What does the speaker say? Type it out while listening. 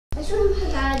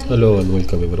Hello and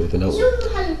welcome everybody. Now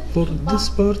for this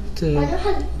part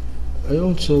I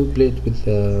also played with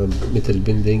metal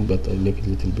bending, but I make it a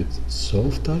little bit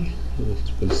softer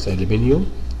with aluminium.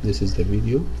 This is the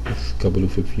video with a couple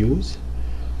of views,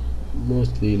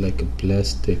 mostly like a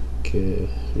plastic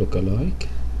look-alike.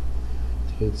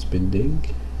 So it's bending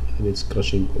and it's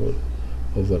crushing all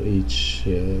over each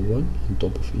one on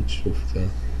top of each of the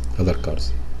other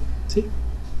cars. See,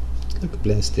 like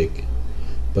plastic,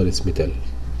 but it's metal.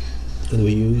 And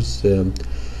we use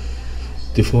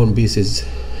deformed pieces,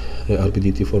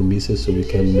 RPD deformed pieces, so we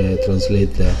can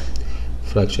translate the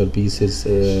fracture pieces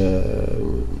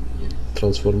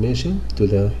transformation to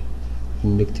the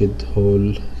connected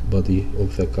whole body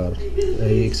of the car.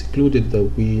 I excluded the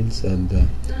wheels and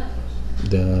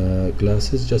the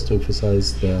glasses just to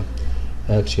emphasize the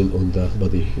action on the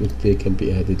body, which they can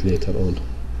be added later on.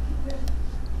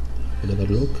 Another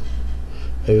look.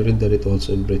 I render it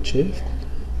also in redshift.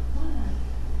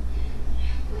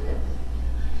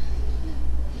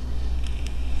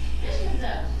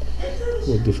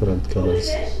 With different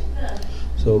colors.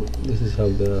 So this is how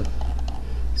the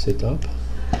setup.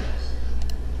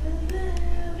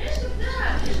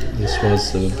 This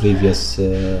was a previous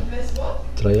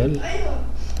trial,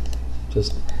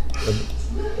 just a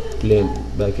plain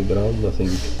background, nothing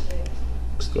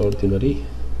extraordinary.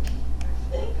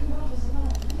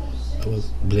 I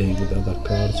was playing with other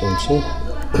cars also.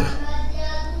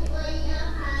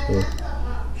 So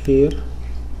here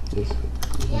is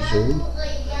zoom.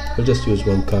 I'll just use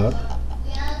one car.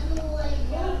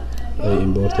 I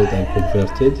imported and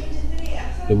converted,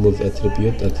 remove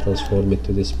attribute and transform it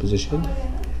to this position.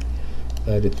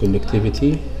 Added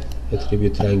connectivity,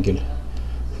 attribute triangle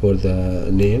for the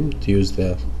name to use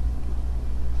the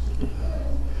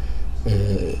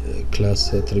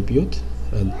class attribute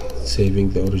and saving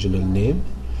the original name.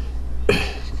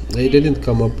 I didn't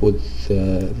come up with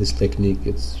this technique.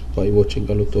 It's by watching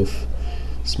a lot of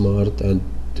smart and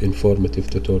informative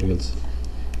tutorials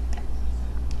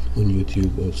on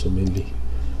YouTube also mainly.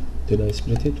 Then I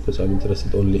split it because I'm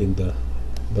interested only in the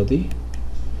body.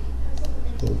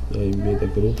 So I made a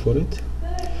group for it.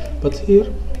 But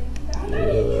here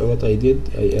what I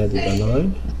did, I added a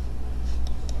line,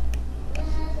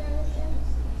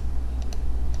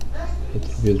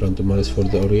 attribute randomize for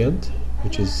the orient,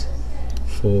 which is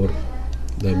 4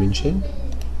 dimension.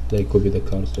 I copy the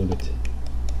cars on it.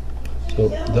 So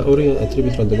the orient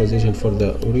attribute randomization for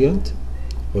the orient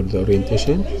or the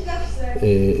orientation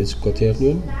is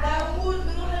quaternion,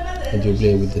 and you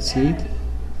play with the seed.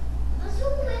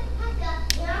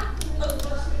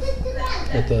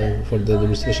 But for the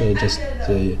demonstration, I just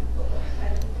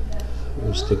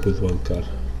will stick with one car,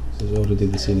 because already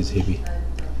the seed is heavy.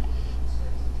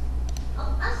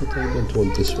 But I don't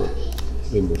want this one.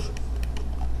 Remove.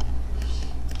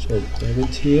 So I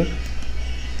went here.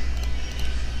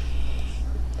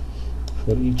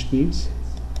 For each piece,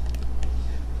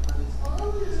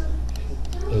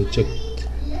 I checked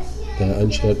the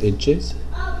unshared edges.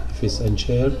 If it's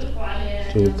unshared,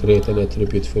 to create an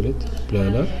attribute for it,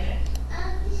 planner.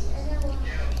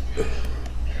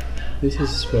 This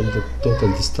is from the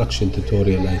total destruction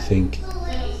tutorial, I think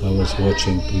I was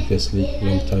watching previously,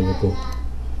 long time ago.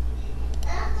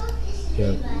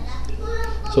 Yeah.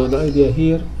 So the idea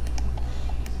here,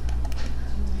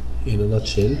 in a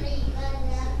nutshell,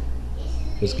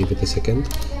 let's give it a second.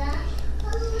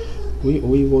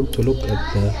 We want to look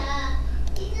at the.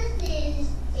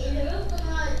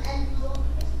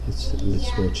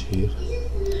 Let's watch here.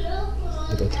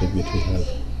 What attribute we have?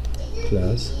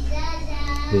 Class.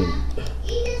 Name.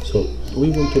 So we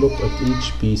want to look at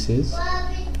each pieces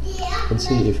and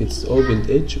see if it's opened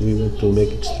edge. We want to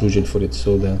make extrusion for it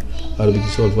so the RPD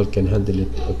solver can handle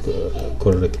it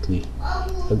correctly.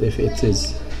 And if it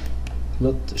is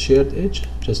not shared edge,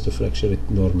 just to fracture it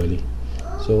normally.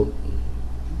 So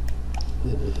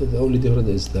the only difference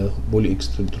is the poly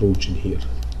extrusion here.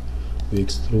 We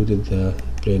extruded the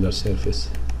planar surface,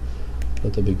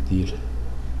 not a big deal.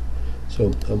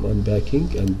 So I'm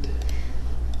unpacking and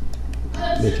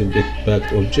making it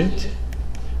backed object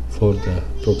for the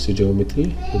proxy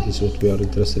geometry. This is what we are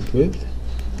interested with.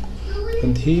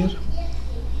 And here,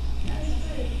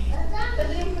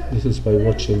 this is by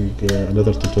watching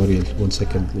another tutorial. 1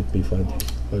 second, let me find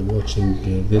it. By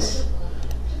watching this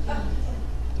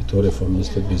tutorial from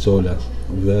Mr. PIZOLA,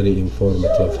 very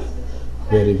informative,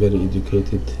 very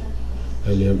educated.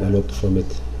 I learned a lot from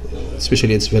it,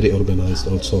 especially it's very organized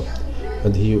also,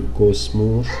 and he goes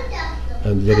smooth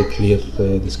and very clear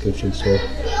description. So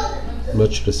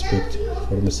much respect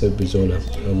for Mr. PIZOLA.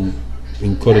 I'm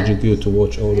encouraging you to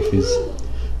watch all of his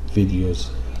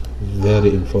videos. very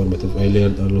informative. I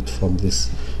learned a lot from this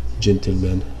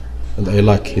gentleman, and I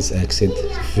like his accent,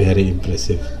 very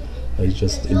impressive. I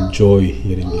just enjoy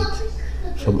hearing it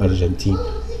from Argentine,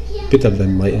 better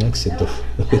than my accent of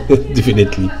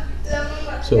definitely.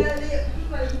 So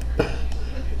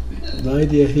the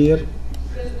idea here,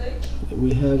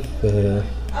 we have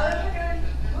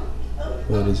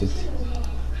where is it?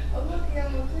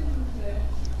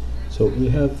 So we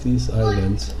have these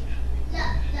islands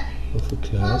of a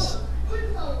class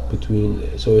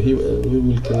between, so here we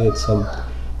will create some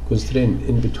constraint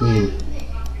in between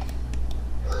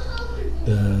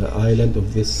the island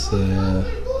of this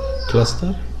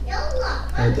cluster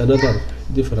and another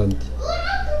different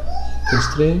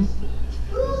constraint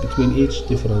between each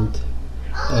different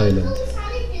island.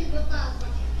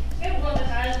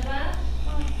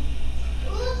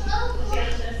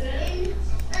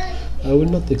 I will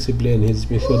not explain his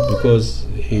method because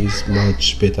he is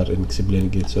much better in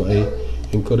explaining it, so I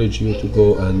encourage you to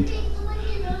go and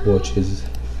watch his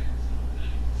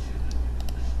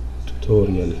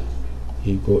tutorial.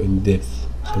 He go in depth,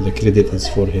 so the credit is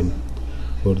for him,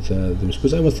 for the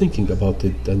because I was thinking about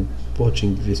it and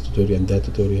watching this tutorial and that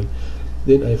tutorial.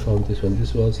 Then I found this one.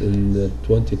 This was in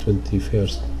 2021,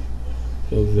 so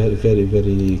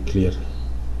very clear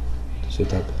to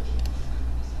set up.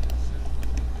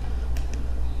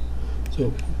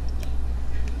 So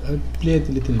I played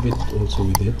a little bit also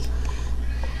with it.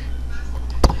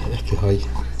 Hi.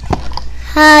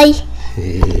 Hi.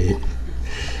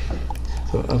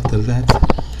 So after that,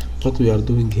 what we are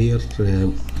doing here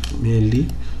mainly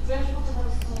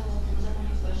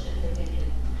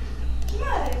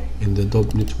in the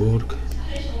DOB network.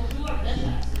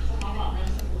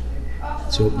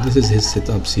 So this is his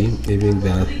setup. See, even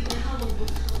the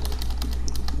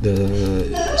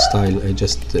style I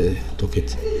just took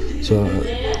it. So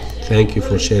thank you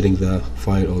for sharing the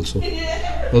file also.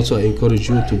 Also I encourage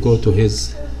you to go to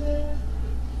his,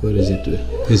 where is it,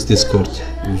 his Discord,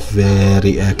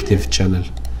 very active channel.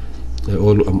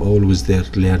 I'm always there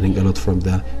learning a lot from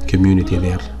the community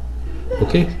there.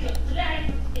 Okay,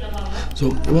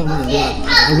 so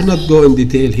I will not go in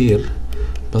detail here,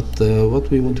 but what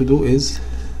we want to do is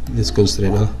this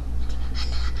constraint.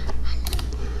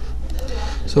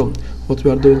 So what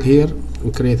we are doing here,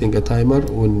 we're creating a timer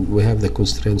when we have the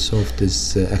constraint soft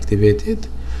is activated,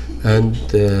 and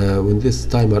when this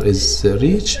timer is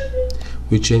reached,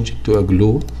 we change it to a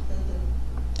glue.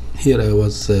 Here I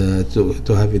was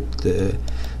to have it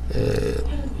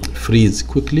freeze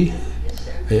quickly,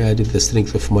 I added the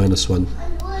strength of -1,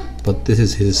 but this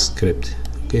is his script.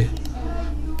 Okay,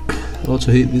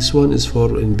 also this one is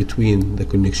for in between the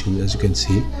connection, as you can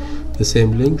see, the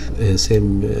same length,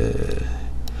 same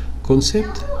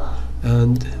concept,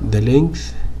 and the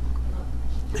length,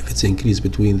 if it's increased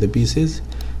between the pieces,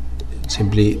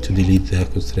 simply to delete the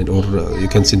constraint, or you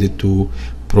can send it to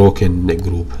broken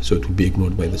group, so it will be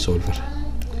ignored by the solver.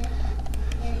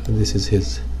 And this is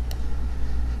his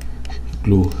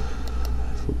glue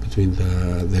between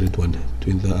the red one,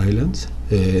 between the islands,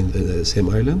 in the same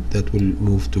island, that will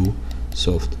move to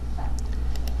soft.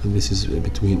 And this is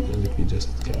between, let me just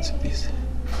cancel this.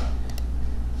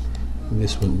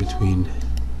 This one between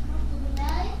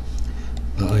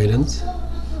the islands,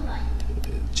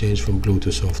 change from glue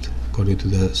to soft according to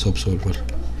the subsolver.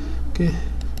 Okay.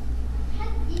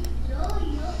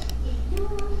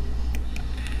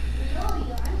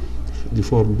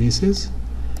 Deform pieces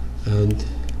and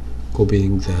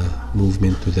copying the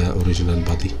movement to the original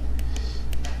body,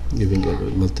 giving a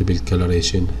multiple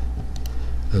coloration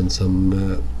and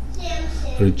some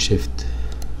redshift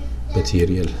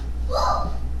material.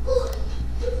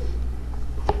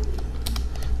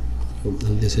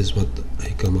 And this is what I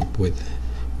come up with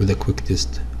a quick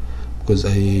test, because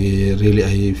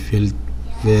I felt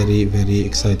very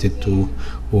excited to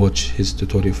watch his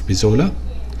tutorial of PIZOLA,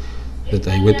 that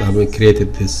I went up and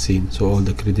created this scene, so all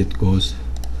the credit goes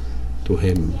to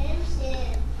him.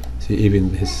 See,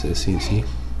 even his scene, see,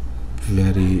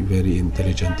 very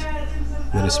intelligent,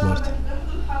 very smart.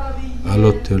 A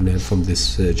lot to learn from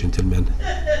this gentleman.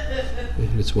 Okay,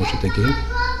 let's watch it again.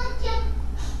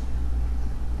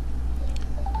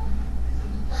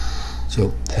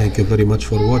 So thank you very much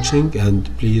for watching, and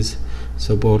please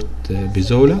support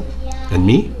PIZOLA and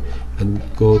me, and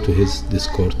go to his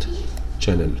Discord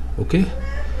channel. Okay,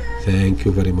 thank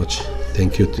you very much.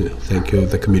 Thank you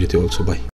the community also. Bye.